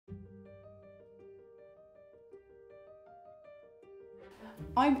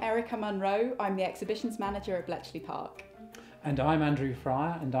I'm Erica Munro, I'm the Exhibitions Manager at Bletchley Park. And I'm Andrew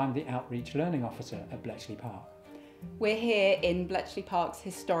Fryer, and I'm the Outreach Learning Officer at Bletchley Park. We're here in Bletchley Park's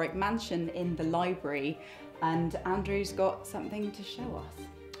historic mansion in the library, and Andrew's got something to show us.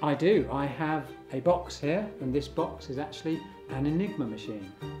 I do. I have a box here, and this box is actually an Enigma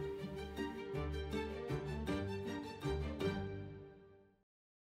machine.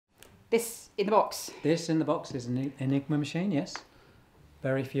 This in the box? This in the box is an Enigma machine, yes.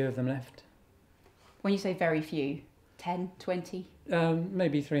 Very few of them left. When you say very few, 10, 20?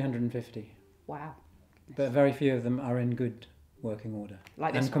 Maybe 350. Wow. But very few of them are in good working order.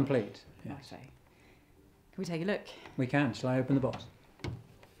 Like this and one? Complete. Yes. Righto. Can we take a look? We can. Shall I open the box?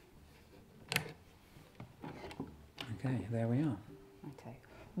 Okay, there we are. Righto.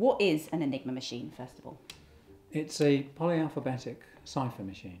 What is an Enigma machine, first of all? It's a polyalphabetic cipher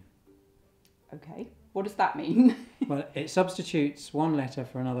machine. Okay. What does that mean? Well, it substitutes one letter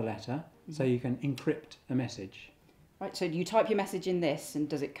for another letter, so you can encrypt a message. Right, so do you type your message in this and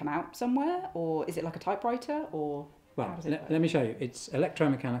does it come out somewhere? Or is it like a typewriter? Or Well, let me show you. It's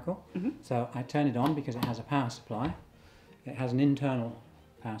electromechanical, so I turn it on because it has a power supply. It has an internal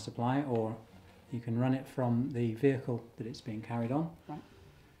power supply, or you can run it from the vehicle that it's being carried on. Right.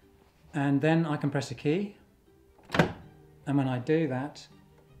 And then I can press a key, and when I do that,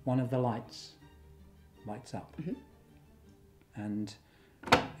 one of the lights lights up. And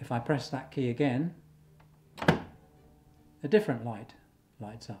if I press that key again, a different light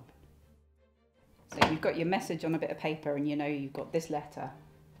lights up. So you've got your message on a bit of paper and you know you've got this letter,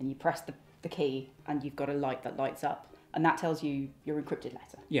 and you press the key and you've got a light that lights up, and that tells you your encrypted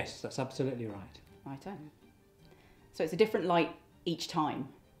letter. Yes, that's absolutely right. Righto. So it's a different light each time.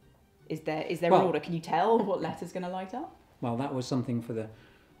 Is there an Well, order? Can you tell what letter's going to light up? Well, that was something for the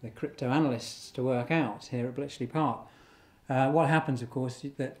crypto analysts to work out here at Bletchley Park. What happens, of course,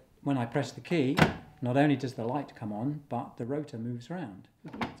 is that when I press the key, not only does the light come on, but the rotor moves around.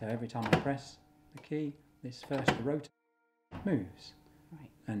 So every time I press the key, the rotor moves.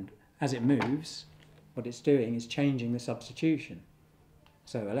 Right. And as it moves, what it's doing is changing the substitution.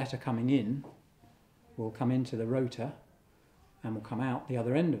 So a letter coming in will come into the rotor and will come out the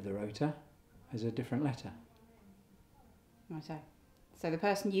other end of the rotor as a different letter. Righto. So the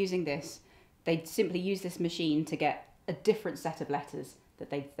person using this, they'd simply use this machine to get a different set of letters that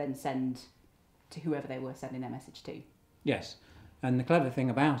they'd then send to whoever they were sending their message to. Yes, and the clever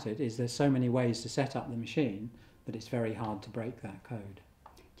thing about it is there's so many ways to set up the machine that it's very hard to break that code.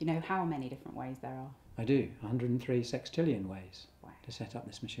 Do you know how many different ways there are? I do, 103 sextillion ways Wow. to set up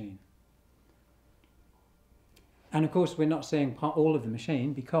this machine. And of course we're not seeing all of the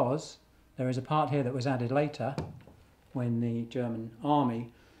machine because there is a part here that was added later when the German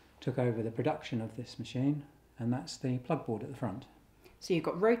army took over the production of this machine, and that's the plugboard at the front. So you've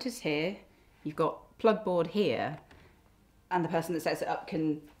got rotors here, you've got plugboard here, and the person that sets it up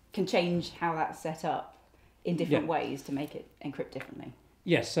can change how that's set up in different ways to make it encrypt differently.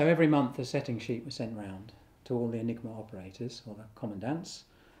 Yes, so every month a setting sheet was sent round to all the Enigma operators, or the commandants,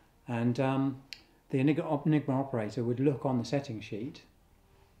 and the Enigma operator would look on the setting sheet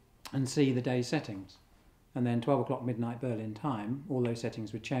and see the day's settings. And then 12 o'clock midnight Berlin time, all those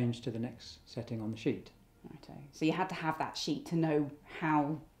settings would change to the next setting on the sheet. Righto. So you had to have that sheet to know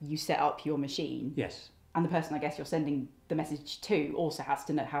how you set up your machine. Yes. And the person, I guess, you're sending the message to also has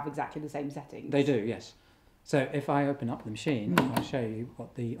to have exactly the same settings. They do, yes. So if I open up the machine, I'll show you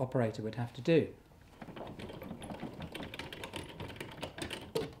what the operator would have to do.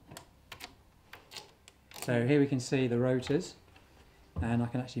 So here we can see the rotors, and I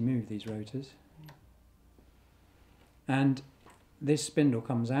can actually move these rotors. And this spindle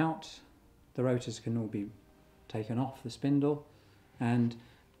comes out, the rotors can all be taken off the spindle, and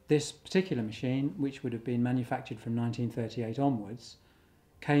this particular machine, which would have been manufactured from 1938 onwards,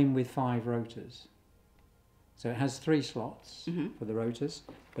 came with 5 rotors. So it has 3 slots for the rotors,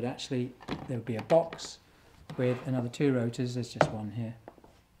 but actually there would be a box with another 2 rotors. There's just one here,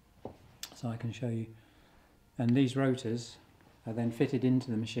 so I can show you. And these rotors are then fitted into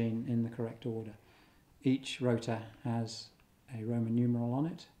the machine in the correct order. Each rotor has a Roman numeral on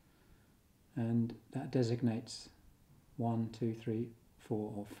it, and that designates 1, 2, 3,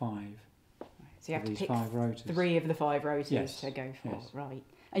 4 or 5. Right. So you have to pick 5 rotors. 3 of the 5 rotors to go for. Yes. Right.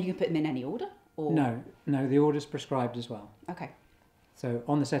 And you can put them in any order? Or? No, the order's prescribed as well. Okay. So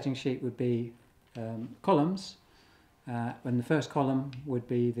on the setting sheet would be columns, and the first column would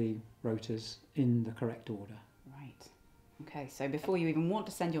be the rotors in the correct order. Right. Okay, so before you even want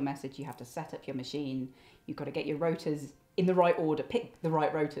to send your message, you have to set up your machine. You've got to get your rotors in the right order, pick the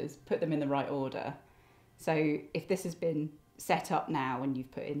right rotors, put them in the right order. So if this has been set up now and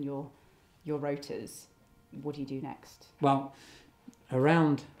you've put in your rotors, what do you do next? Well,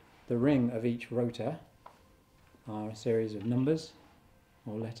 around the ring of each rotor are a series of numbers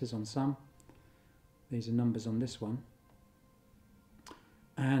or letters on some. These are numbers on this one.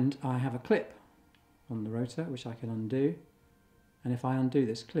 And I have a clip on the rotor which I can undo. And if I undo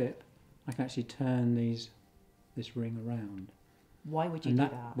this clip, I can actually turn this ring around. Why would you do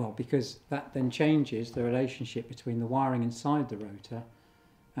that? Well, because that then changes the relationship between the wiring inside the rotor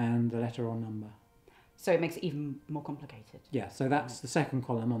and the letter or number. So it makes it even more complicated. Yeah, so that's the second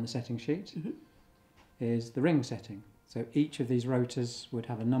column on the setting sheet, is the ring setting. So each of these rotors would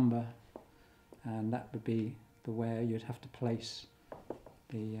have a number, and that would be where you'd have to place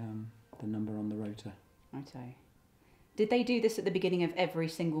the number on the rotor. Okay. Did they do this at the beginning of every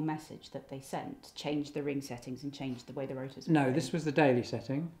single message that they sent? Change the ring settings and change the way the rotors were No, going? this was the daily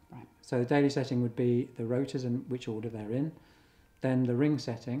setting. Right. So the daily setting would be the rotors and which order they're in, then the ring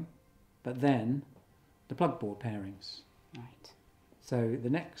setting, but then the plugboard pairings. Right. So the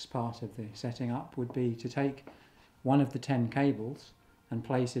next part of the setting up would be to take one of the 10 cables and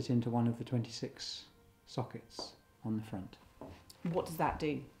place it into one of the 26 sockets on the front. What does that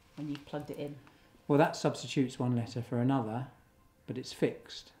do when you've plugged it in? Well, that substitutes one letter for another, but it's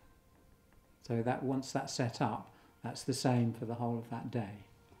fixed. So that once that's set up, that's the same for the whole of that day.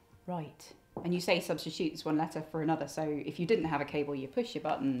 Right. And you say substitutes one letter for another. So if you didn't have a cable, you push your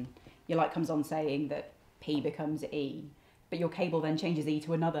button, your light comes on saying that P becomes E, but your cable then changes E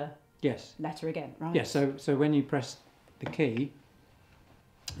to another letter again, right? Yes, so when you press the key,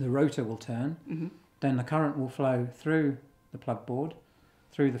 the rotor will turn, then the current will flow through the plugboard,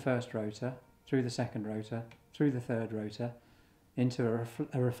 through the first rotor, through the second rotor, through the third rotor, into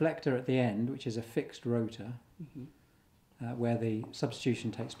a reflector at the end, which is a fixed rotor, where the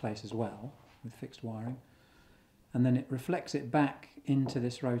substitution takes place as well, with fixed wiring. And then it reflects it back into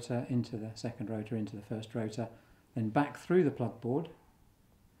this rotor, into the second rotor, into the first rotor, then back through the plugboard,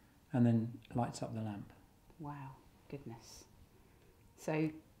 and then lights up the lamp. Wow, goodness. So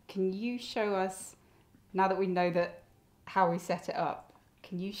can you show us, now that we know that how we set it up,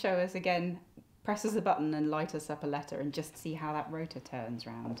 can you show us again, press us a button and light us up a letter and just see how that rotor turns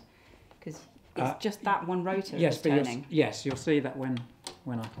round? Because it's just that one rotor that's turning. You'll see that when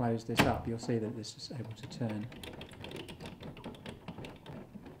I close this up, you'll see that this is able to turn.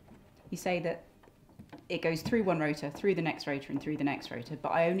 You say that it goes through one rotor, through the next rotor and through the next rotor, but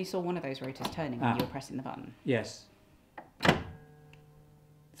I only saw one of those rotors turning when you were pressing the button. Yes.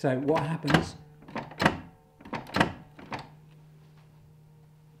 So what happens...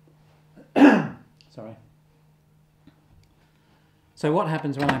 Sorry. So what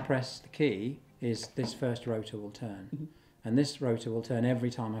happens when I press the key is this first rotor will turn. And this rotor will turn every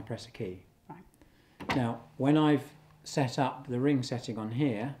time I press a key. Right. Now, when I've set up the ring setting on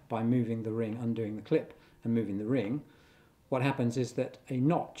here by moving the ring, undoing the clip and moving the ring, what happens is that a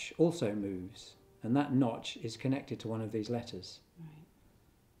notch also moves, and that notch is connected to one of these letters. Right.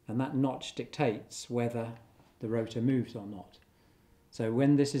 And that notch dictates whether the rotor moves or not. So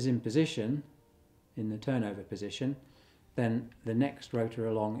when this is in position, in the turnover position, then the next rotor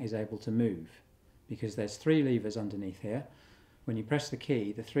along is able to move, because there's 3 levers underneath here. When you press the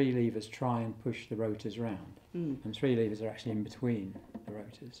key, the 3 levers try and push the rotors round, and 3 levers are actually in between the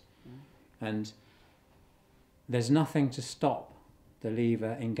rotors. And there's nothing to stop the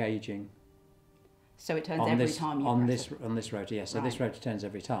lever engaging. So it turns every time you press it? On this rotor, yes. So this rotor turns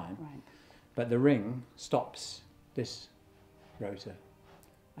every time. Right. But the ring stops this rotor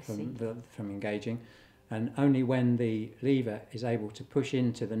from engaging, and only when the lever is able to push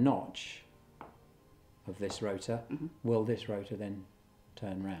into the notch of this rotor will this rotor then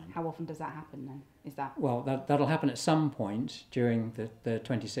turn round. How often does that happen then? Is that... Well, that'll happen at some point during the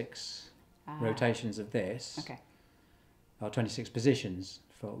 26 rotations of this. Okay. Or 26 positions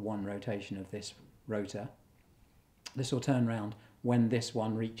for one rotation of this rotor. This will turn round when this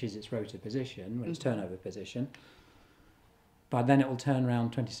one reaches its rotor position, when its turnover position. But then it will turn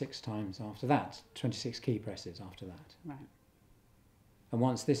round 26 times after that, 26 key presses after that. Right. And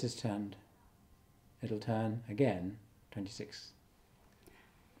once this is turned, it'll turn again 26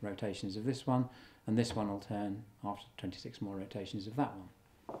 rotations of this one, and this one will turn after 26 more rotations of that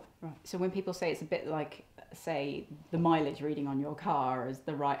one. Right. So when people say it's a bit like, say, the mileage reading on your car as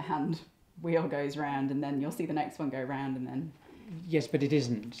the right-hand wheel goes round, and then you'll see the next one go round, and then... Yes, but it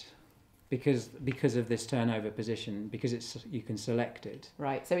isn't. Because of this turnover position, because you can select it.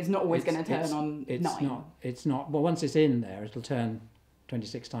 Right, so it's not always going to turn on 9. It's not. Well, once it's in there, it'll turn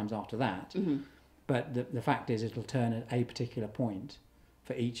 26 times after that. But the fact is, it'll turn at a particular point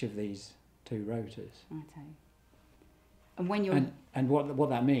for each of these 2 rotors. Okay. And when you're... And what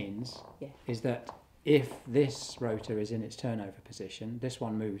that means is that if this rotor is in its turnover position, this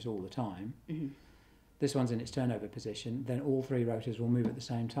one moves all the time, this one's in its turnover position, then all three rotors will move at the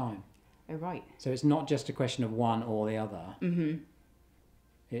same time. Oh, right. So it's not just a question of one or the other.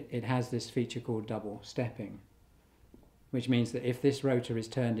 It has this feature called double stepping, which means that if this rotor is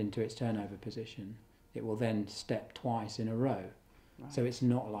turned into its turnover position, it will then step twice in a row. Right. So it's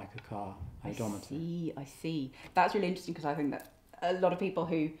not like a car odometer. I see. That's really interesting, because I think that a lot of people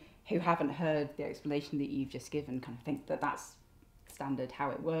who haven't heard the explanation that you've just given kind of think that that's standard how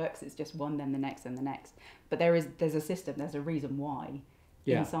it works. It's just one, then the next, then the next. But there's a system, there's a reason why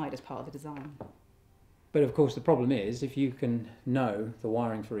inside as part of the design. But of course the problem is, if you can know the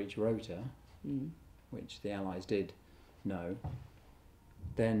wiring for each rotor, which the Allies did know,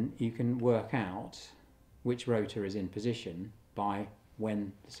 then you can work out which rotor is in position by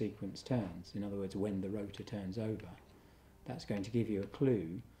when the sequence turns. In other words, when the rotor turns over. That's going to give you a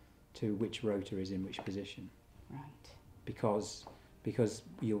clue to which rotor is in which position. Right. Because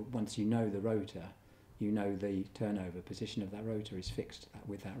once you know the rotor, you know the turnover position of that rotor is fixed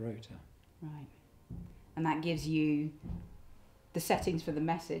with that rotor. Right. And that gives you the settings for the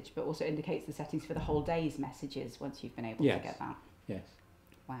message, but also indicates the settings for the whole day's messages once you've been able to get that. Yes.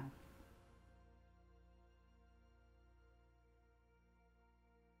 Wow.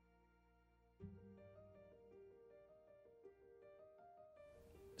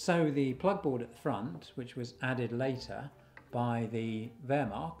 So the plugboard at the front, which was added later by the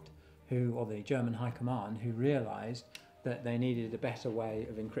Wehrmacht, or the German High Command, who realised that they needed a better way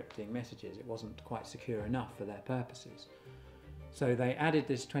of encrypting messages. It wasn't quite secure enough for their purposes. So they added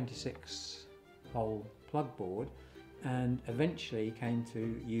this 26-hole plugboard and eventually came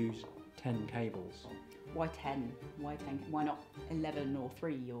to use 10 cables. Why 10? Why 10? Why not 11 or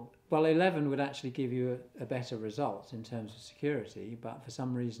 3? Or... Well, 11 would actually give you a better result in terms of security, but for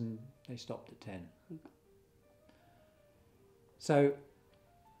some reason they stopped at 10. So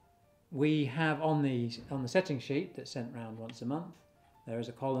we have on the setting sheet that's sent round once a month, there is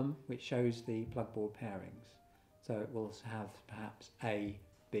a column which shows the plugboard pairings. So it will have perhaps A,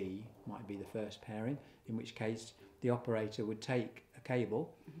 B might be the first pairing, in which case the operator would take a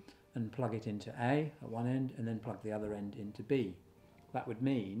cable and plug it into A at one end and then plug the other end into B. That would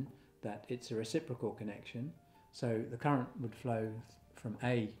mean that it's a reciprocal connection, so the current would flow from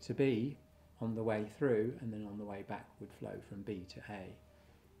A to B on the way through, and then on the way back would flow from B to A.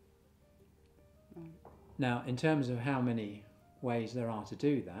 Now, in terms of how many ways there are to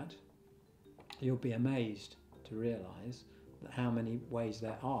do that, you'll be amazed to realise that how many ways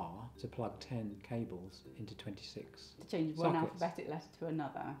there are to plug 10 cables into 26 to change sockets. One alphabetic letter to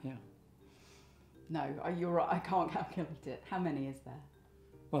another? Yeah. No, you're right, I can't calculate it. How many is there?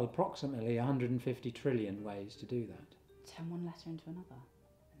 Well, approximately 150 trillion ways to do that. Turn one letter into another?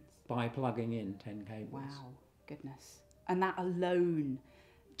 By plugging in 10 cables. Wow, goodness. And that alone,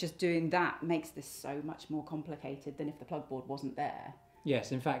 just doing that, makes this so much more complicated than if the plugboard wasn't there.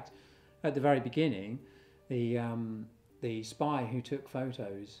 Yes, in fact, at the very beginning, the spy who took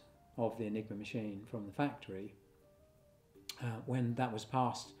photos of the Enigma machine from the factory, when that was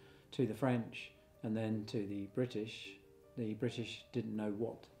passed to the French and then to the British didn't know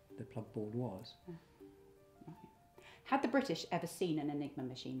what the plugboard was. Right. Had the British ever seen an Enigma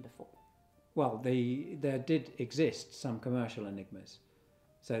machine before? Well, there did exist some commercial Enigmas.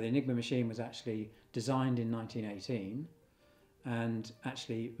 So the Enigma machine was actually designed in 1918 and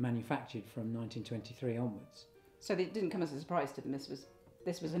actually manufactured from 1923 onwards. So it didn't come as a surprise to them.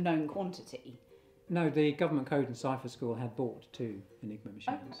 This was a known quantity. No, the Government Code and Cipher School had bought 2 Enigma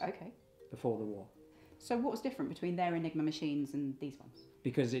machines before the war. So what was different between their Enigma machines and these ones?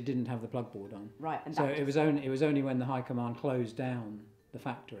 Because it didn't have the plugboard on. Right. And so it was only when the High Command closed down the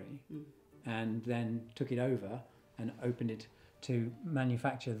factory and then took it over and opened it to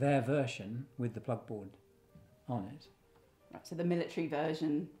manufacture their version with the plugboard on it. Right. So the military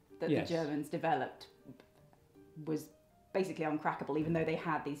version that the Germans developed was basically uncrackable, even though they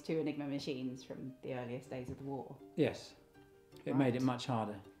had these 2 Enigma machines from the earliest days of the war. Yes. It made it much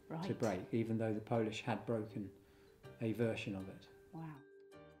harder to break, even though the Polish had broken a version of it. Wow.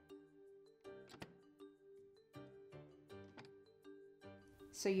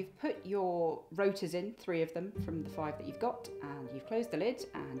 So you've put your rotors in, 3 of them from the 5 that you've got, and you've closed the lid,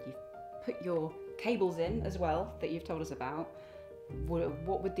 and you've put your cables in as well that you've told us about.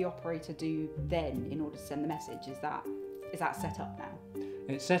 What would the operator do then in order to send the message? Is that set up now?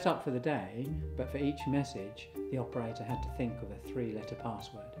 It's set up for the day, but for each message, the operator had to think of a 3-letter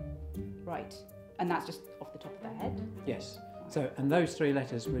password. Right, and that's just off the top of their head? Yes. So, and those 3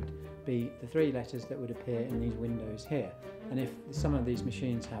 letters would be the 3 letters that would appear in these windows here. And if some of these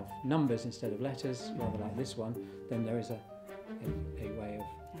machines have numbers instead of letters, rather like this one, then there is a way of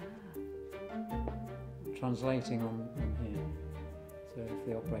translating on here. So if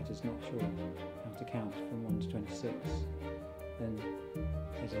the operator's not sure how to count from 1 to 26, then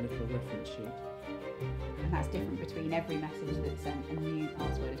there's a little reference sheet. And that's different between every message that's sent. A new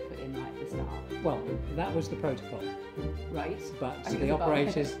password is put in right at the start. Well, that was the protocol. Right. But the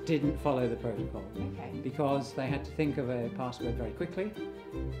operators didn't follow the protocol. Okay. Because they had to think of a password very quickly,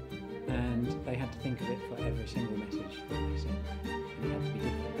 and they had to think of it for every single message that they sent. And it had to be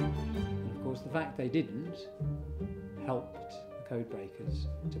different. And of course, the fact they didn't helped the code breakers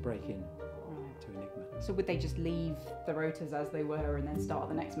to break in to Enigma. So would they just leave the rotors as they were and then start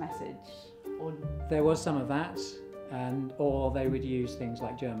the next message? Or there was some of that, or they would use things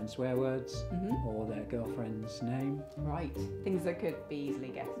like German swear words or their girlfriend's name. Right, things that could be easily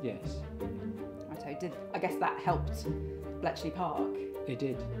guessed. Yes. Right, I guess that helped Bletchley Park. It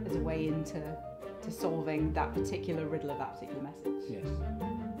did. As a way into solving that particular riddle of that particular message. Yes.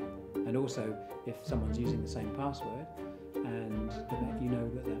 And also, if someone's using the same password, and you know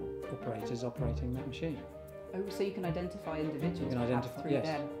that the operator's operating that machine. Oh, so you can identify individuals you can identify, through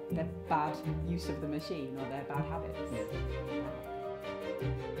their bad use of the machine or their bad habits. Yes.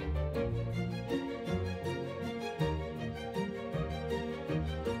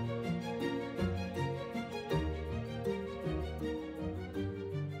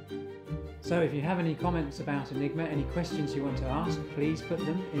 So if you have any comments about Enigma, any questions you want to ask, please put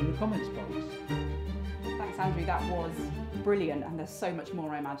them in the comments box. Thanks, Andrew. That was brilliant, and there's so much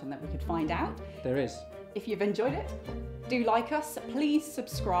more I imagine that we could find out. There is. If you've enjoyed it, do like us, please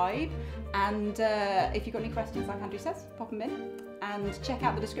subscribe, and if you've got any questions, like Andrew says, pop them in, and check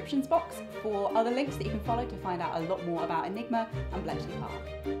out the descriptions box for other links that you can follow to find out a lot more about Enigma and Bletchley Park.